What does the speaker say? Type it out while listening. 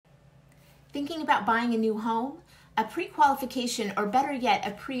Thinking about buying a new home? A pre-qualification, or better yet,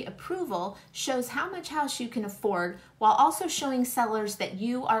 a pre-approval, shows how much house you can afford while also showing sellers that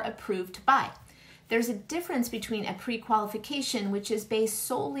you are approved to buy. There's a difference between a pre-qualification, which is based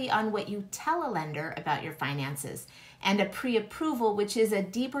solely on what you tell a lender about your finances, and a pre-approval, which is a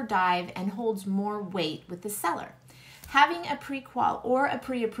deeper dive and holds more weight with the seller. Having a pre-qual or a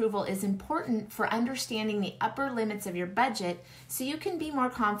pre-approval is important for understanding the upper limits of your budget so you can be more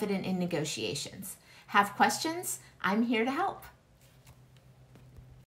confident in negotiations. Have questions? I'm here to help.